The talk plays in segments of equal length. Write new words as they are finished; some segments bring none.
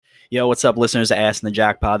Yo, what's up, listeners of Ass in the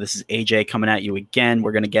Jackpot? This is AJ coming at you again.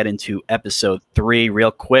 We're going to get into episode 3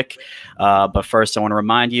 real quick. But first, I want to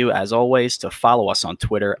remind you, as always, to follow us on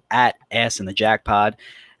Twitter at Ass in the Jackpot.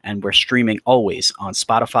 And we're streaming always on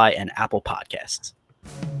Spotify and Apple Podcasts.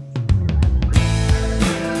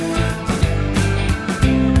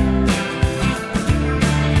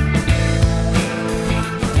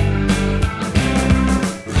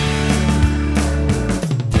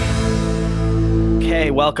 Okay,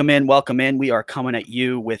 welcome in. We are coming at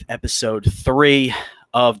you with episode 3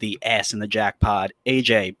 of the Ass in the Jackpot.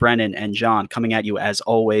 AJ, Brennan, and John coming at you as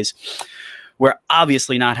always. We're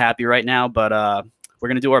obviously not happy right now, but we're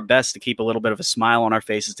going to do our best to keep a little bit of a smile on our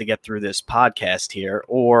faces to get through this podcast here.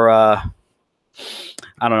 Or, I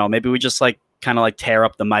don't know, maybe we just kind of tear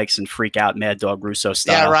up the mics and freak out Mad Dog Russo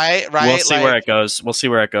style. Yeah, right. We'll see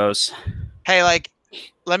where it goes. Hey,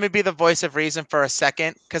 let me be the voice of reason for a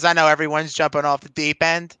second, because I know everyone's jumping off the deep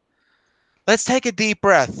end. Let's take a deep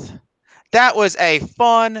breath. That was a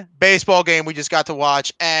fun baseball game we just got to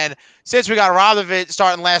watch. And since we got robbed of it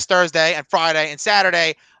starting last Thursday and Friday and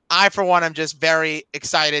Saturday, I, for one, am just very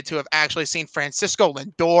excited to have actually seen Francisco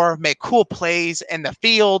Lindor make cool plays in the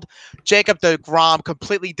field. Jacob deGrom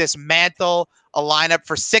completely dismantle a lineup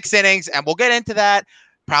for 6 innings, and we'll get into that.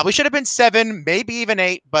 Probably should have been 7, maybe even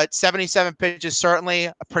 8, but 77 pitches, certainly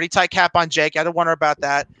a pretty tight cap on Jake. I don't wonder about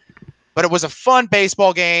that. But it was a fun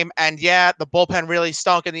baseball game, and yeah, the bullpen really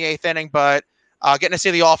stunk in the 8th inning, but getting to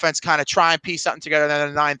see the offense kind of try and piece something together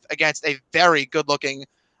in the 9th against a very good-looking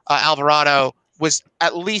Alvarado was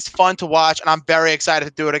at least fun to watch, and I'm very excited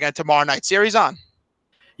to do it again tomorrow night. Series on.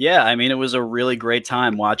 Yeah, I mean, it was a really great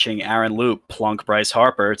time watching Aaron Loup plunk Bryce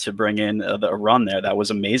Harper to bring in a run there. That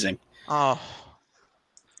was amazing. Oh,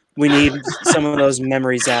 we need some of those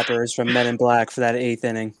memory zappers from Men in Black for that 8th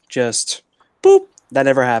inning. Just, boop, that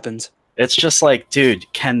never happened. It's just like, dude,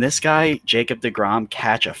 can this guy, Jacob deGrom,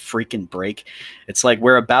 catch a freaking break? It's like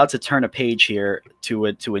we're about to turn a page here to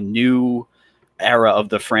a new era of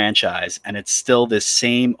the franchise, and it's still this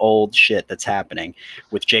same old shit that's happening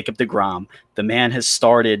with Jacob deGrom. The man has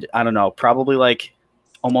started, I don't know, probably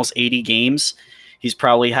almost 80 games. He's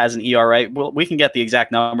probably has an ERA. Well, we can get the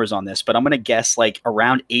exact numbers on this, but I'm going to guess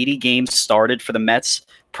around 80 games started for the Mets,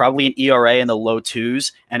 probably an ERA in the low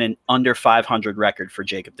 2s and an under 500 record for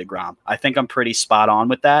Jacob deGrom. I think I'm pretty spot on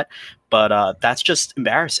with that, but that's just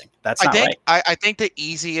embarrassing. That's not right. I think the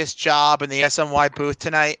easiest job in the SNY booth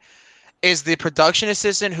tonight is the production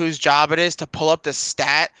assistant whose job it is to pull up the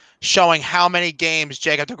stat showing how many games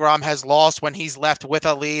Jacob deGrom has lost when he's left with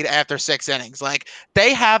a lead after 6 innings.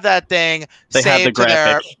 They have that thing saved to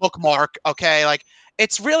their bookmark. Okay.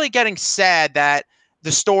 It's really getting sad that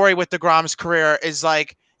the story with deGrom's career is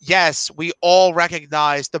yes, we all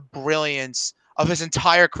recognize the brilliance of his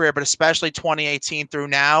entire career, but especially 2018 through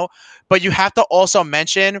now. But you have to also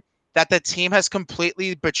mention that the team has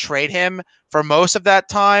completely betrayed him for most of that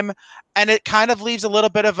time. And it kind of leaves a little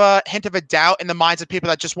bit of a hint of a doubt in the minds of people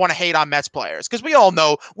that just want to hate on Mets players. Because we all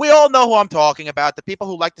know who I'm talking about. The people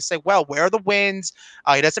who like to say, well, where are the wins?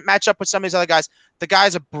 He doesn't match up with some of these other guys. The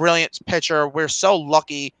guy's a brilliant pitcher. We're so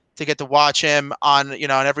lucky to get to watch him on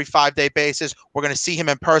every 5-day basis. We're going to see him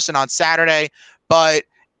in person on Saturday. But,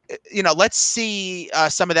 let's see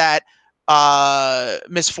some of that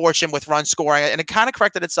misfortune with run scoring. And it kind of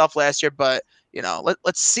corrected itself last year. But,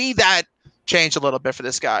 let's see that change a little bit for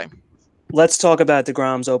this guy. Let's talk about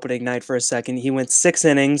deGrom's opening night for a second. He went 6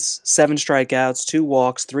 innings, 7 strikeouts, 2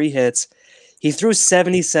 walks, 3 hits. He threw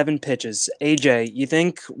 77 pitches. AJ, you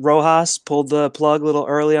think Rojas pulled the plug a little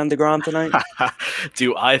early on deGrom tonight?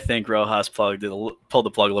 Do I think Rojas pulled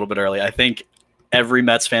the plug a little bit early? I think every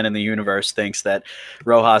Mets fan in the universe thinks that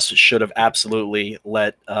Rojas should have absolutely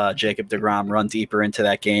let Jacob deGrom run deeper into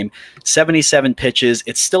that game. 77 pitches.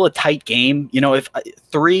 It's still a tight game. If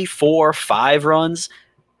 3, 4, 5 runs,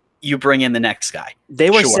 you bring in the next guy.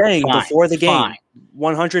 They were saying before the game,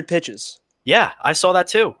 100 pitches. Yeah, I saw that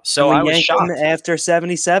too. So I was shocked. After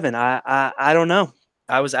 77, I don't know.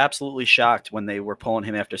 I was absolutely shocked when they were pulling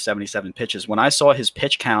him after 77 pitches. When I saw his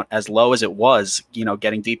pitch count as low as it was,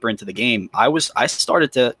 getting deeper into the game, I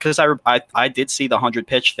started to, because I did see the 100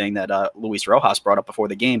 pitch thing that Luis Rojas brought up before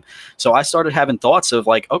the game. So I started having thoughts of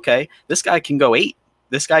okay, this guy can go 8.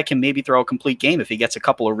 This guy can maybe throw a complete game if he gets a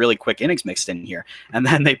couple of really quick innings mixed in here. And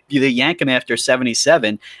then they yank him after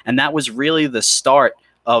 77, and that was really the start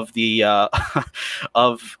of the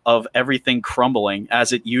of everything crumbling,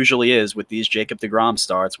 as it usually is with these Jacob deGrom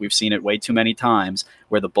starts. We've seen it way too many times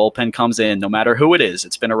where the bullpen comes in, no matter who it is.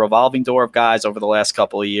 It's been a revolving door of guys over the last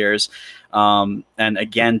couple of years. And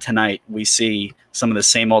again tonight, we see some of the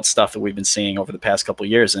same old stuff that we've been seeing over the past couple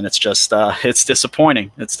of years, and it's just it's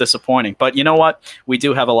disappointing. It's disappointing. But you know what? We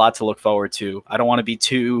do have a lot to look forward to. I don't want to be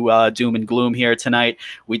too doom and gloom here tonight.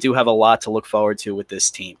 We do have a lot to look forward to with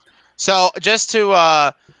this team. So just to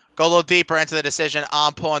go a little deeper into the decision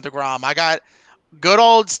on pulling deGrom, I got good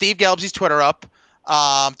old Steve Gelbsy's Twitter up.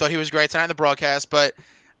 Thought he was great tonight in the broadcast, but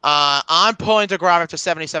on pulling deGrom after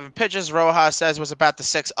 77 pitches, Rojas says was about the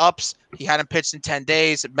 6 ups. He hadn't pitched in 10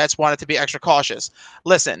 days. Mets wanted to be extra cautious.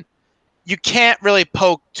 Listen, you can't really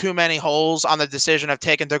poke too many holes on the decision of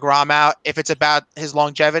taking deGrom out if it's about his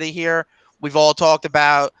longevity here. We've all talked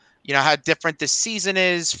about, how different this season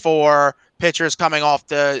is for pitchers coming off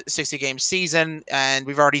the 60-game season, and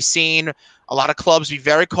we've already seen a lot of clubs be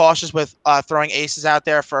very cautious with throwing aces out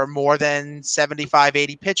there for more than 75,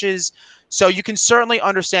 80 pitches. So you can certainly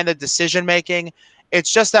understand the decision-making.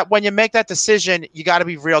 It's just that when you make that decision, you got to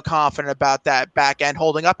be real confident about that back end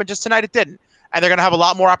holding up, and just tonight it didn't. And they're going to have a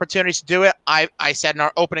lot more opportunities to do it. I said in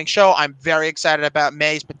our opening show, I'm very excited about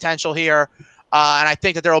May's potential here, and I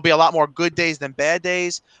think that there will be a lot more good days than bad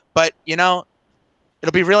days. But,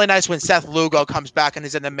 it'll be really nice when Seth Lugo comes back and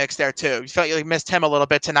is in the mix there too. You felt like you missed him a little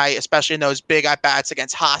bit tonight, especially in those big at-bats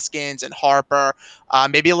against Hoskins and Harper.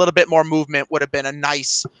 Maybe a little bit more movement would have been a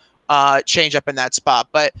nice change up in that spot.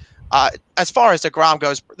 But as far as deGrom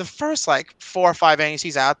goes, the first 4 or 5 innings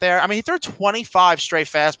he's out there, he threw 25 straight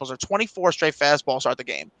fastballs or 24 straight fastballs to start the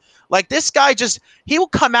game. This guy he will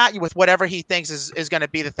come at you with whatever he thinks is going to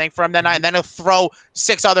be the thing for him that night, and then he'll throw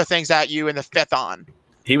 6 other things at you in the 5th on.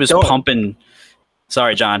 He was pumping.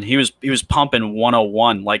 Sorry, John. He was pumping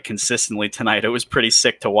 101 consistently tonight. It was pretty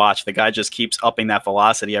sick to watch. The guy just keeps upping that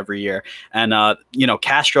velocity every year. And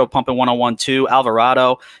Castro pumping 101 too.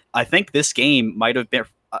 Alvarado. I think this game might have been.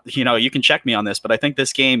 You can check me on this, but I think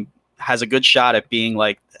this game has a good shot at being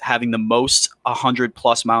having the most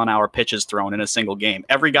 100+ mile an hour pitches thrown in a single game.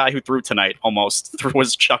 Every guy who threw tonight almost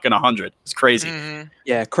was chucking 100. It's crazy. Mm-hmm.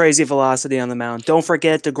 Yeah, crazy velocity on the mound. Don't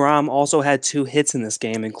forget, deGrom also had 2 hits in this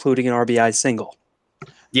game, including an RBI single.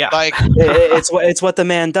 Yeah, it's what the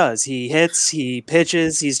man does. He hits, he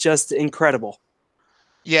pitches. He's just incredible.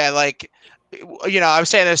 Yeah, I was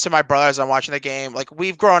saying this to my brothers. I'm watching the game.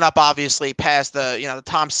 We've grown up obviously past the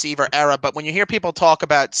Tom Seaver era, but when you hear people talk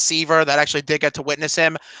about Seaver that actually did get to witness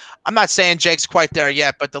him, I'm not saying Jake's quite there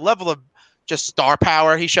yet, but the level of just star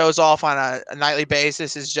power he shows off on a nightly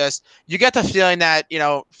basis is just, you get the feeling that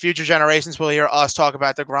future generations will hear us talk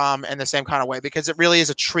about deGrom in the same kind of way, because it really is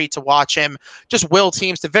a treat to watch him just will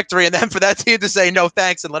teams to victory, and then for that team to say no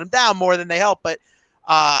thanks and let him down more than they help. But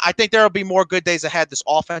I think there will be more good days ahead. This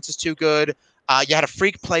offense is too good. You had a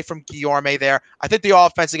freak play from Guillorme there. I think the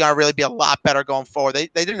offense is going to really be a lot better going forward.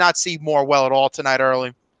 They did not see more well at all tonight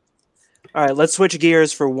early. All right, let's switch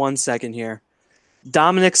gears for 1 second here.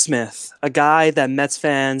 Dominic Smith, a guy that Mets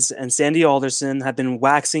fans and Sandy Alderson have been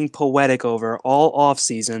waxing poetic over all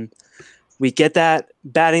offseason. We get that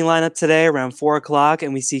batting lineup today around 4 o'clock,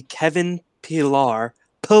 and we see Kevin Pillar,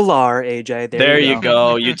 AJ. There you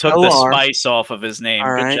go. You took Pillar. The spice off of his name.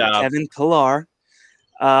 All Good right, job. Kevin Pillar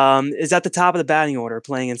is at the top of the batting order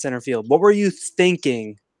playing in center field. What were you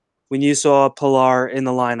thinking when you saw Pillar in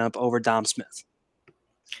the lineup over Dom Smith?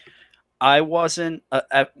 I wasn't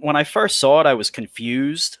when I first saw it, I was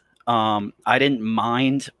confused. I didn't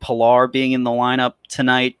mind Pillar being in the lineup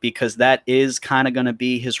tonight because that is kind of going to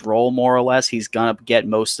be his role, more or less. He's going to get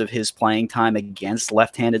most of his playing time against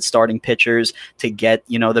left-handed starting pitchers to get,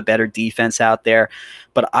 the better defense out there.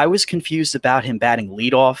 But I was confused about him batting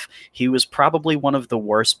leadoff. He was probably one of the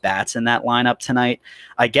worst bats in that lineup tonight.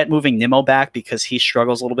 I get moving Nimmo back because he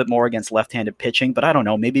struggles a little bit more against left-handed pitching, but I don't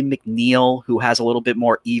know, maybe McNeil, who has a little bit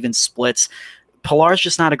more even splits. Pillar's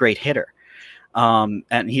just not a great hitter.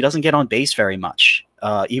 And he doesn't get on base very much,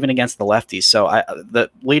 even against the lefties. So the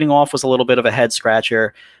leading off was a little bit of a head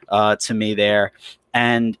scratcher to me there.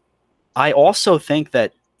 And I also think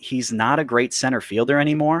that he's not a great center fielder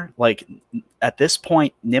anymore. At this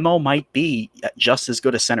point, Nimmo might be just as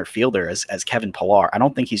good a center fielder as Kevin Pillar. I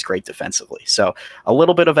don't think he's great defensively. So a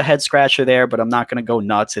little bit of a head scratcher there, but I'm not going to go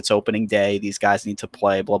nuts. It's opening day. These guys need to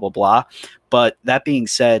play, blah, blah, blah. But that being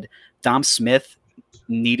said, Dom Smith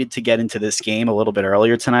needed to get into this game a little bit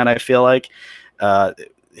earlier tonight. I feel like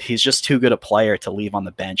he's just too good a player to leave on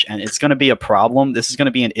the bench, and it's going to be a problem. This is going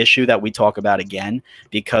to be an issue that we talk about again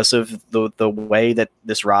because of the way that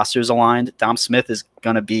this roster is aligned. Dom Smith is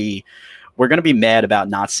going to be we're going to be mad about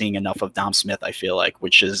not seeing enough of Dom Smith, I feel like,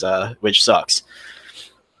 which sucks.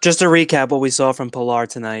 Just to recap what we saw from Pilar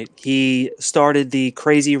tonight, he started the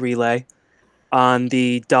crazy relay on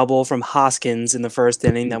the double from Hoskins in the first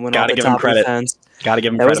inning that went off the top of the fence. Got to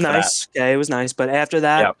give him that credit. Was nice. Yeah, it was nice. But after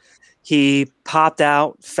that, he popped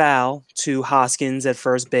out foul to Hoskins at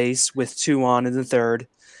first base with 2 on in the third.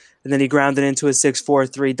 And then he grounded into a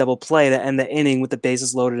 6-4-3 double play to end the inning with the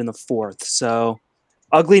bases loaded in the fourth. So,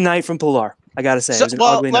 ugly night from Pilar, I got to say. So, it was an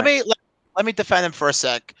ugly night. Let me defend him for a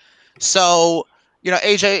sec. So,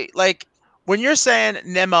 AJ, like, when you're saying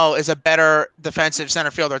Nimmo is a better defensive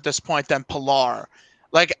center fielder at this point than Pilar,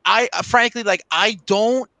 like, I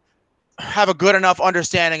don't have a good enough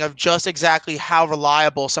understanding of just exactly how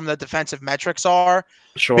reliable some of the defensive metrics are.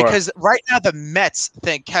 Sure. Because right now the Mets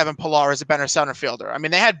think Kevin Pilar is a better center fielder. I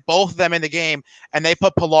mean, they had both of them in the game, and they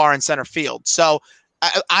put Pilar in center field. So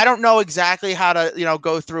I don't know exactly how to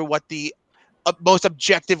go through what the most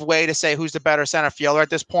objective way to say who's the better center fielder at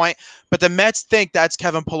this point. But the Mets think that's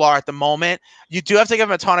Kevin Pilar at the moment. You do have to give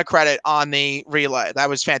him a ton of credit on the relay. That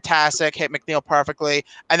was fantastic. Hit McNeil perfectly.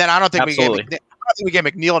 And then I don't think we gave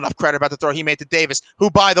McNeil enough credit about the throw he made to Davis, who,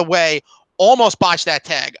 by the way, almost botched that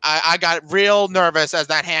tag. I got real nervous as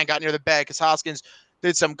that hand got near the bag because Hoskins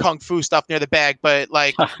did some kung fu stuff near the bag, but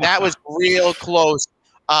like that was real close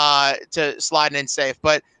to sliding in safe.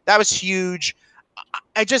 But that was huge.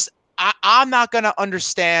 I'm not going to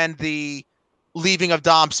understand the leaving of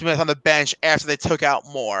Dom Smith on the bench after they took out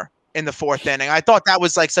Moore in the fourth inning. I thought that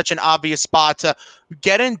was like such an obvious spot to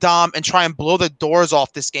get in Dom and try and blow the doors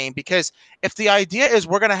off this game, because if the idea is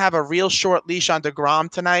we're going to have a real short leash on DeGrom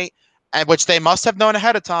tonight, and which they must have known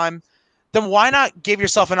ahead of time, then why not give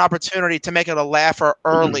yourself an opportunity to make it a laugher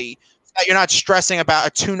early so that you're not stressing about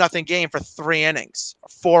a 2-0 game for 3 innings,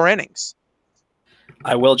 4 innings?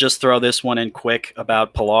 I will just throw this one in quick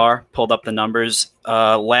about Pilar. Pulled up the numbers.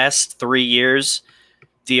 Last 3 years,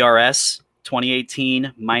 DRS,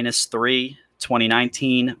 2018 -3,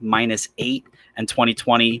 2019 -8, and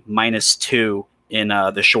 2020 -2 in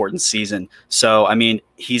the shortened season. So, I mean,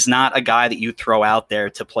 he's not a guy that you throw out there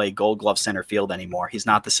to play Gold Glove center field anymore. He's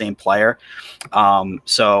not the same player.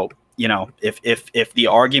 So, if the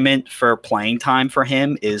argument for playing time for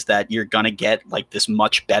him is that you're going to get like this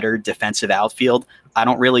much better defensive outfield, I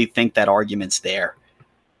don't really think that argument's there.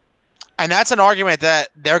 And that's an argument that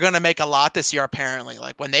they're going to make a lot this year, apparently.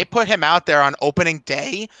 Like when they put him out there on opening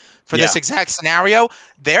day for this exact scenario,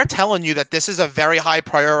 they're telling you that this is a very high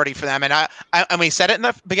priority for them. And and we said it in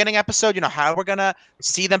the beginning episode, how we're going to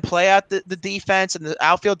see them play out the defense and the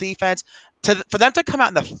outfield defense. For them to come out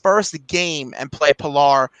in the first game and play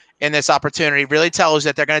Pilar in this opportunity really tells you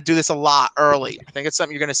that they're going to do this a lot early. I think it's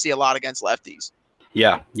something you're going to see a lot against lefties.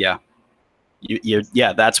 Yeah.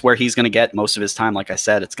 That's where he's going to get most of his time. Like I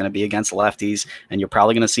said, it's going to be against lefties, and you're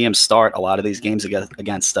probably going to see him start a lot of these games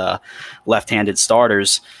against left-handed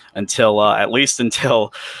starters until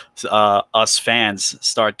us fans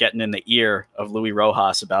start getting in the ear of Luis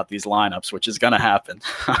Rojas about these lineups, which is going to happen.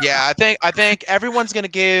 Yeah, I think everyone's going to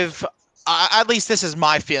give. At least this is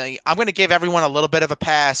my feeling. I'm going to give everyone a little bit of a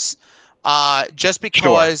pass. Just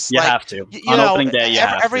because you have to. On opening day, you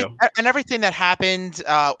have to. And everything that happened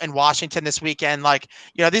in Washington this weekend,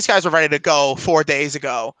 these guys were ready to go 4 days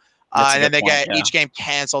ago. And then they get each game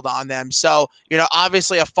canceled on them. So,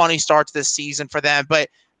 obviously a funny start to this season for them. But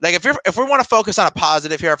like if we want to focus on a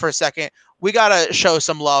positive here for a second, we got to show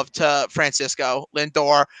some love to Francisco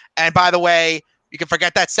Lindor. And by the way, you can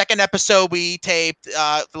forget that second episode we taped,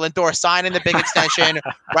 Lindor signing the big extension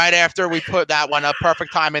right after we put that one up.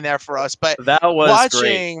 Perfect time in there for us. But that was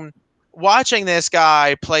great. Watching this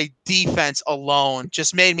guy play defense alone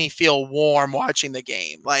just made me feel warm watching the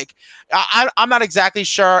game. Like I'm not exactly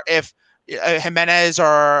sure if Jimenez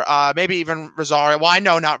or maybe even Rosario. Well, I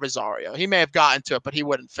know not Rosario. He may have gotten to it, but he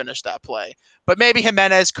wouldn't finish that play. But maybe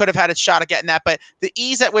Jimenez could have had a shot at getting that. But the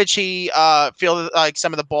ease at which he fielded like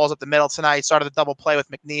some of the balls up the middle tonight, started the double play with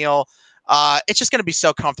McNeil. It's just going to be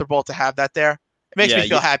so comfortable to have that there. It makes me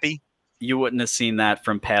feel happy. You wouldn't have seen that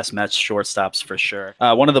from past Mets shortstops for sure.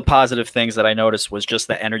 One of the positive things that I noticed was just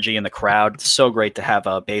the energy in the crowd. It's so great to have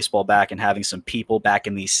baseball back and having some people back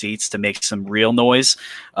in these seats to make some real noise.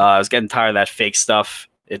 I was getting tired of that fake stuff.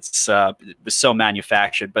 It was so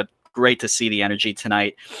manufactured, but great to see the energy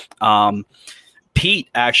tonight. Pete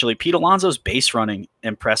Alonso's base running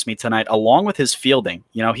impressed me tonight, along with his fielding.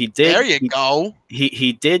 He did. There you go.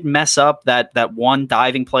 He did mess up that one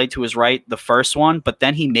diving play to his right, the first one, but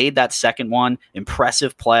then he made that second one.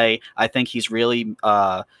 Impressive play. I think he's really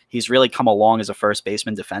come along as a first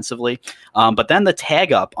baseman defensively. But then the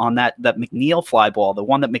tag up on that McNeil fly ball, the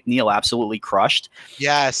one that McNeil absolutely crushed.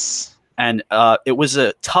 Yes. And it was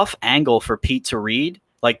a tough angle for Pete to read.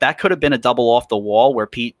 Like that could have been a double off the wall where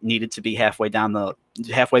Pete needed to be halfway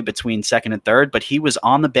between second and third, but he was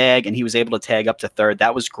on the bag and he was able to tag up to third.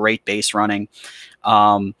 That was great base running.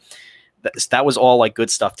 That was all like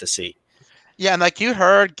good stuff to see. Yeah, and like you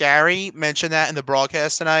heard Gary mention that in the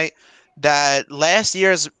broadcast tonight, that last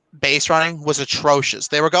year's base running was atrocious.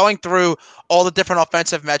 They were going through all the different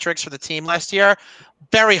offensive metrics for the team last year,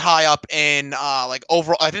 very high up in like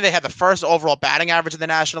overall. I think they had the first overall batting average in the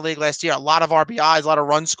National League last year. A lot of RBIs, a lot of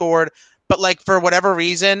runs scored. But like for whatever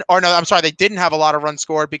reason, or no, I'm sorry, they didn't have a lot of runs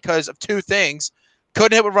scored because of two things: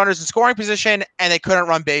 couldn't hit with runners in scoring position, and they couldn't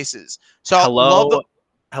run bases. So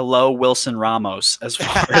Hello, Wilson Ramos. As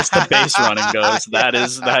far as the base running goes, that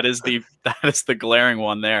is the glaring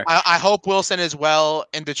one there. I hope Wilson is well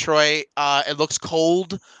in Detroit. It looks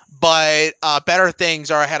cold, but better things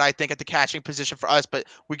are ahead, I think, at the catching position for us. But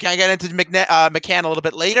we can get into McCann a little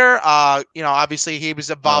bit later. Obviously he was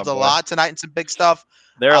involved a lot tonight in some big stuff.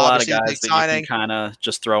 There are a lot of guys that you can kind of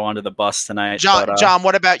just throw under the bus tonight. John,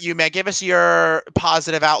 what about you, man? Give us your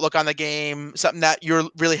positive outlook on the game, something that you're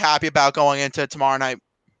really happy about going into tomorrow night.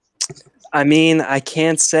 I mean, I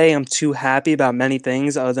can't say I'm too happy about many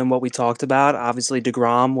things other than what we talked about. Obviously,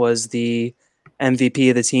 DeGrom was the MVP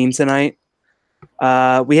of the team tonight.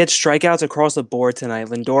 We had strikeouts across the board tonight.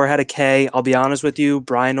 Lindor had a K. I'll be honest with you,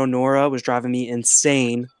 Brian O'Nora was driving me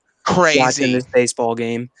insane watching this baseball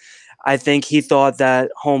game. I think he thought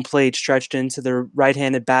that home plate stretched into the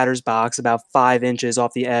right-handed batter's box about 5 inches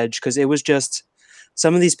off the edge because it was just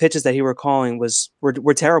some of these pitches that he were calling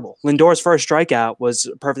were terrible. Lindor's first strikeout was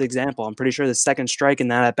a perfect example. I'm pretty sure the second strike in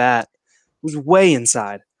that at bat was way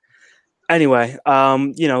inside. Anyway,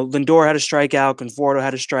 Lindor had a strikeout, Conforto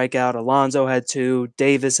had a strikeout, Alonso had 2,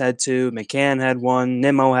 Davis had 2, McCann had 1,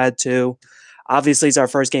 Nimmo had 2. Obviously, it's our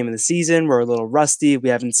first game of the season. We're a little rusty. We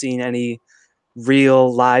haven't seen any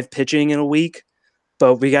real live pitching in a week,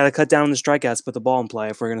 but we got to cut down on the strikeouts, put the ball in play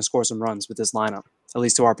if we're going to score some runs with this lineup, at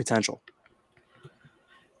least to our potential.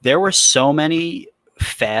 There were so many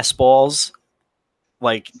fastballs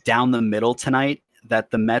like down the middle tonight that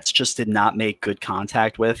the Mets just did not make good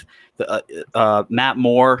contact with. Matt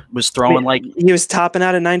Moore was throwing he was topping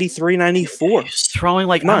out at 93, 94. He was throwing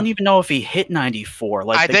I don't even know if he hit 94.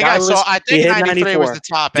 I think 93 was the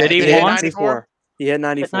top end. Did he hit 94? He hit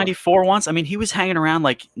 94. Hit 94 once. I mean, he was hanging around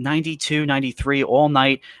 92, 93 all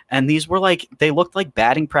night. And these were they looked like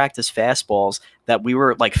batting practice fastballs that we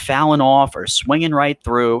were fouling off or swinging right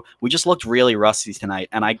through. We just looked really rusty tonight.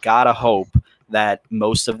 And I gotta hope that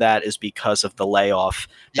most of that is because of the layoff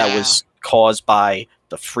that was caused by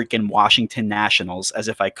the freaking Washington Nationals, as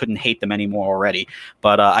if I couldn't hate them anymore already.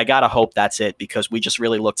 But I gotta hope that's it because we just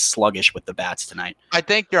really looked sluggish with the bats tonight. I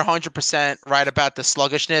think you're 100% right about the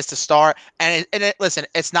sluggishness to start. And listen,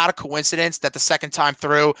 it's not a coincidence that the second time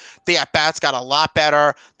through, the at-bats got a lot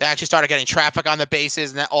better. They actually started getting traffic on the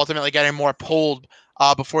bases and then ultimately getting more pulled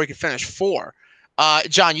before he could finish 4.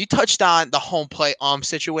 John, you touched on the home plate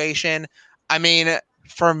situation. I mean,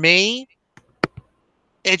 for me,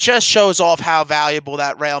 it just shows off how valuable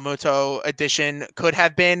that Realmuto addition could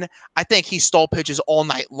have been. I think he stole pitches all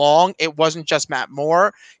night long. It wasn't just Matt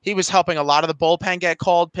Moore. He was helping a lot of the bullpen get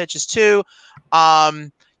called pitches too.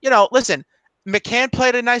 Listen, McCann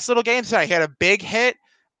played a nice little game tonight. He had a big hit.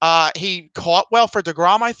 He caught well for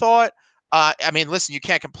DeGrom, I thought. Listen, you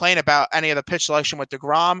can't complain about any of the pitch selection with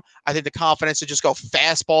DeGrom. I think the confidence to just go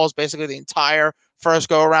fastballs basically the entire first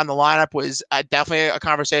go around the lineup was definitely a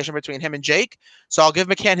conversation between him and Jake. So I'll give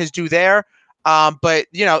McCann his due there. But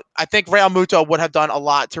I think Realmuto would have done a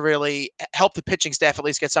lot to really help the pitching staff at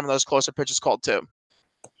least get some of those closer pitches called too.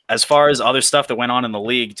 As far as other stuff that went on in the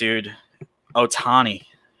league, dude, Shohei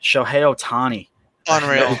Ohtani.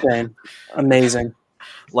 Unreal. Amazing.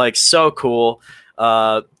 So cool.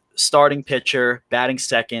 Starting pitcher, batting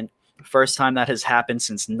second. First time that has happened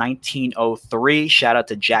since 1903. Shout out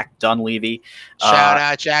to Jack Dunleavy. Shout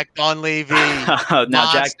out Jack Dunleavy.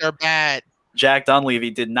 Monster bat. Jack Dunleavy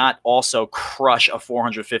did not also crush a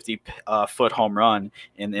 450-foot home run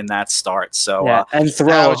in that start. So and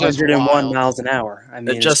throw 101 miles an hour. I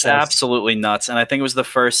mean, just absolutely nuts. And I think it was the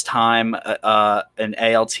first time an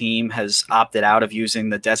AL team has opted out of using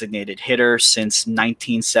the designated hitter since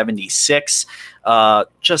 1976.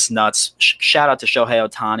 Just nuts. Shout out to Shohei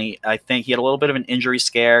Ohtani. I think he had a little bit of an injury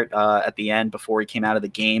scare at the end before he came out of the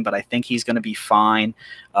game, but I think he's going to be fine.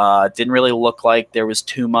 Didn't really look like there was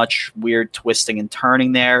too much weird twisting and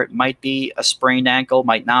turning there. It might be a sprained ankle,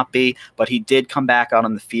 might not be, but he did come back out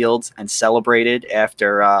on the field and celebrated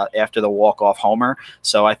after the walk-off homer.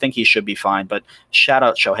 So I think he should be fine. But shout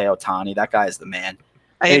out Shohei Ohtani. That guy is the man.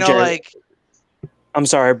 And, I'm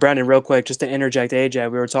sorry, Brendan, real quick, just to interject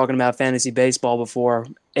AJ. We were talking about fantasy baseball before.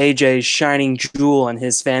 AJ's shining jewel on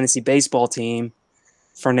his fantasy baseball team,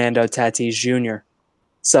 Fernando Tatis Jr.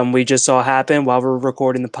 Something we just saw happen while we're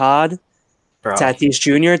recording the pod. Bro, Tatis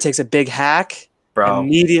Jr. takes a big hack, bro,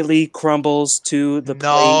 immediately crumbles to the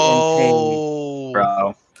plate in pain. No.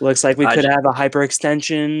 bro. Looks like we I could ju- have a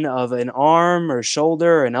hyperextension of an arm or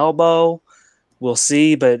shoulder, an elbow. We'll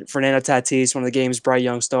see, but Fernando Tatis, one of the game's bright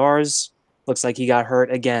young stars, looks like he got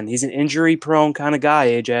hurt again. He's an injury-prone kind of guy,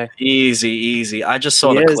 AJ. Easy, easy. I just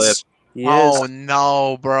saw He the clip. is. He Oh is.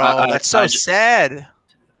 no, bro. I- That's so I ju- sad.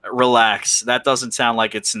 Relax. That doesn't sound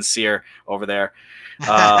like it's sincere over there.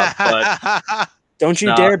 But Don't you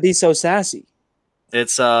No. dare be so sassy.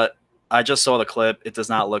 it's I just saw the clip. It does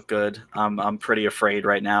not look good. I'm pretty afraid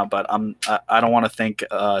right now, but I don't want to think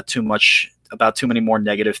too much about too many more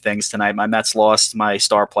negative things tonight. My Mets lost. My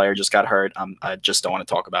star player just got hurt. I just don't want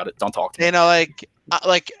to talk about it. Don't talk to me. You know,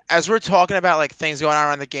 like as we're talking about like things going on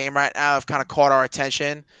around the game right now have kind of caught our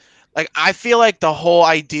attention. Like I feel like the whole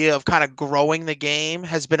idea of kind of growing the game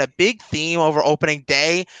has been a big theme over opening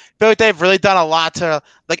day. I feel like they've really done a lot to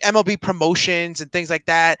like MLB promotions and things like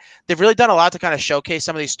that. They've really done a lot to kind of showcase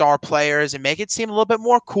some of these star players and make it seem a little bit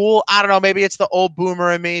more cool. I don't know, maybe it's the old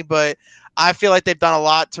boomer in me, but I feel like they've done a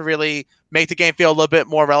lot to really make the game feel a little bit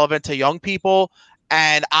more relevant to young people.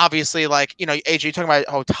 And obviously, like, you know, AJ, you're talking about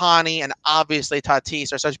Otani and obviously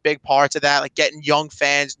Tatis are such big parts of that, like getting young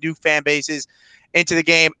fans, new fan bases into the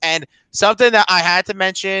game. And something that I had to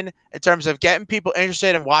mention in terms of getting people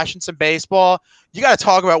interested in watching some baseball, you got to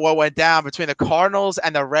talk about what went down between the Cardinals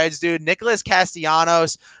and the Reds, dude. Nicholas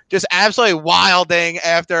Castellanos just absolutely wilding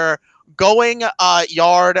after going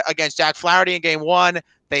yard against Jack Flaherty in game one.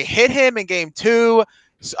 They hit him in game two.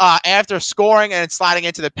 After scoring and sliding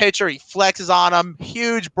into the pitcher, he flexes on him.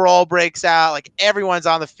 Huge brawl breaks out. Like everyone's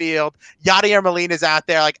on the field. Yadier Molina's out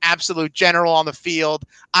there, like absolute general on the field.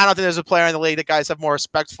 I don't think there's a player in the league that guys have more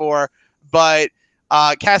respect for. But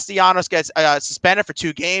Castellanos gets suspended for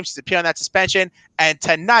 2 games. He's appealing that suspension, and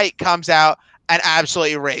tonight comes out and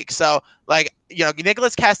absolutely rakes. So, like, you know,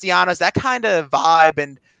 Nicholas Castellanos, that kind of vibe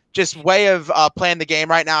and just way of playing the game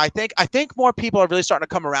right now. I think more people are really starting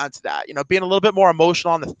to come around to that. You know, being a little bit more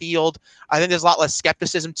emotional on the field. I think there's a lot less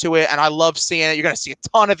skepticism to it, and I love seeing it. You're going to see a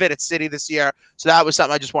ton of it at City this year. So that was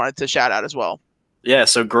something I just wanted to shout out as well. Yeah,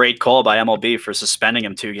 so great call by MLB for suspending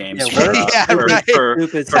him 2 games Yeah, for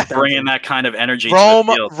bringing that kind of energy to Rome,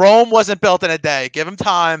 the field. Rome wasn't built in a day. Give him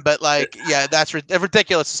time, but like, yeah, that's a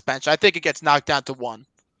ridiculous suspension. I think it gets knocked down to 1.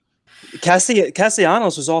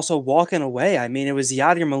 Castellanos was also walking away. I mean, it was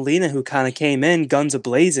Yadier Molina who kind of came in guns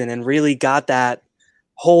a-blazing and really got that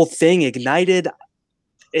whole thing ignited.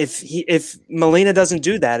 If Molina doesn't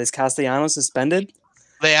do that, is Castellanos suspended?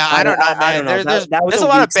 Yeah, I don't know, man. There's a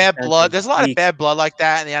lot of bad blood. There's a lot of bad blood like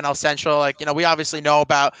that in the NL Central. Like, you know, we obviously know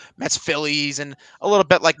about Mets Phillies and a little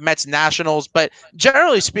bit like Mets Nationals, but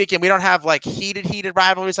generally speaking, we don't have like heated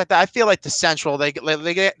rivalries like that. I feel like the Central, they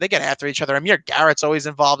get after each other. Amir Garrett's always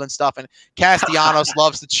involved in stuff, and Castellanos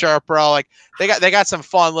loves to chirp, bro. Like they got some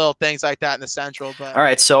fun little things like that in the Central. But all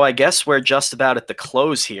right, so I guess we're just about at the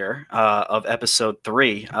close here of episode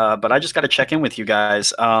 3. But I just got to check in with you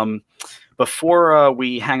guys. Before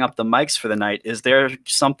we hang up the mics for the night, is there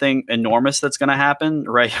something enormous that's going to happen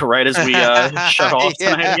right as we shut off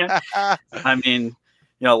tonight again? I mean, you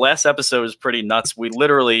know, last episode was pretty nuts. We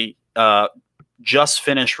literally just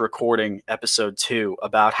finished recording episode 2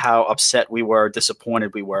 about how upset we were,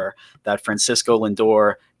 disappointed we were that Francisco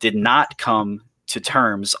Lindor did not come to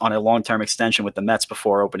terms on a long-term extension with the Mets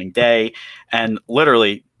before opening day, and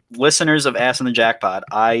literally, listeners of Ass in the Jackpot,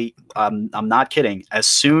 I'm not kidding. As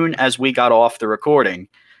soon as we got off the recording,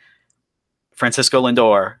 Francisco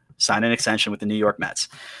Lindor signed an extension with the New York Mets.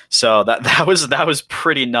 So that was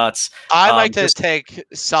pretty nuts. I like to take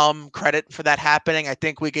some credit for that happening. I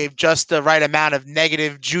think we gave just the right amount of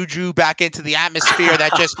negative juju back into the atmosphere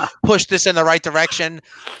that just pushed this in the right direction.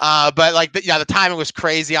 But like, the timing was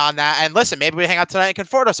crazy on that. And listen, maybe we hang out tonight and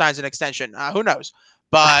Conforto signs an extension. Who knows?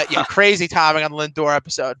 But yeah, crazy timing on the Lindor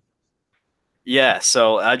episode. Yeah,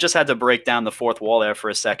 so I just had to break down the fourth wall there for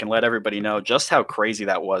a second, let everybody know just how crazy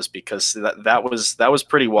that was, because that was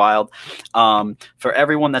pretty wild. For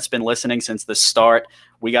everyone that's been listening since the start,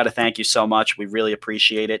 we got to thank you so much. We really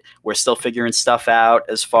appreciate it. We're still figuring stuff out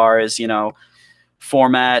as far as, you know,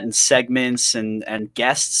 format and segments and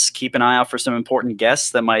guests. Keep an eye out for some important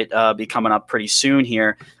guests that might be coming up pretty soon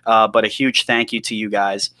here. But a huge thank you to you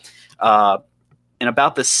guys. In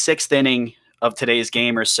about the 6th inning of today's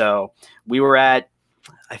game or so, we were at,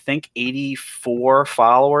 I think, 84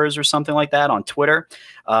 followers or something like that on Twitter.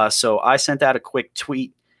 So I sent out a quick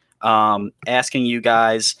tweet asking you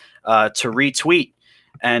guys to retweet.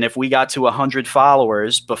 And if we got to 100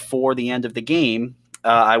 followers before the end of the game,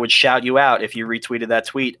 I would shout you out if you retweeted that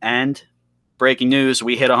tweet. And breaking news,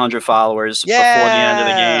 we hit 100 followers before the end of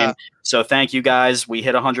the game. So thank you guys. We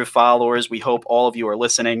hit 100 followers. We hope all of you are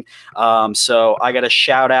listening. So I got a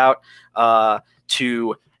shout out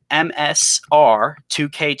to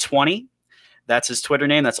MSR2K20. That's his Twitter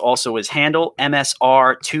name. That's also his handle,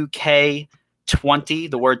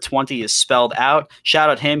 MSR2K20. The word 20 is spelled out. Shout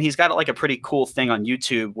out him. He's got like a pretty cool thing on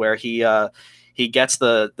YouTube where he gets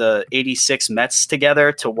the 86 Mets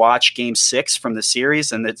together to watch Game 6 from the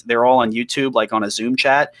series, and they're all on YouTube, like on a Zoom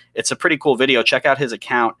chat. It's a pretty cool video. Check out his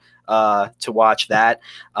account to watch that.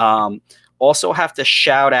 Also have to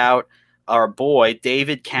shout out our boy,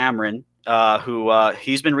 David Cameron, who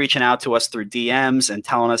he's been reaching out to us through DMs and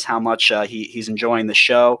telling us how much he's enjoying the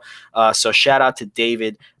show. So shout out to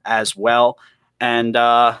David as well. And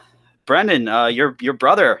Brendan, your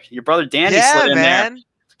brother Danny slid in there.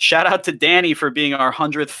 Shout out to Danny for being our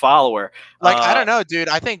 100th follower. Like, I don't know, dude.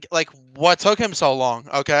 I think like what took him so long,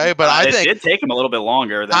 okay? But I think it did take him a little bit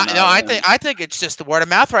longer. I think it's just the word of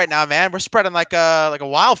mouth right now, man. We're spreading like a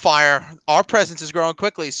wildfire. Our presence is growing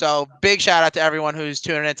quickly. So big shout out to everyone who's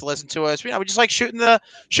tuning in to listen to us. We just like shooting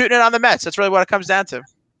it on the Mets. That's really what it comes down to.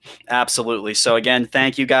 Absolutely. So again,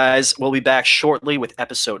 thank you guys. We'll be back shortly with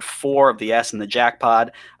episode 4 of the S and the Jackpod.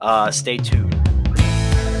 Stay tuned.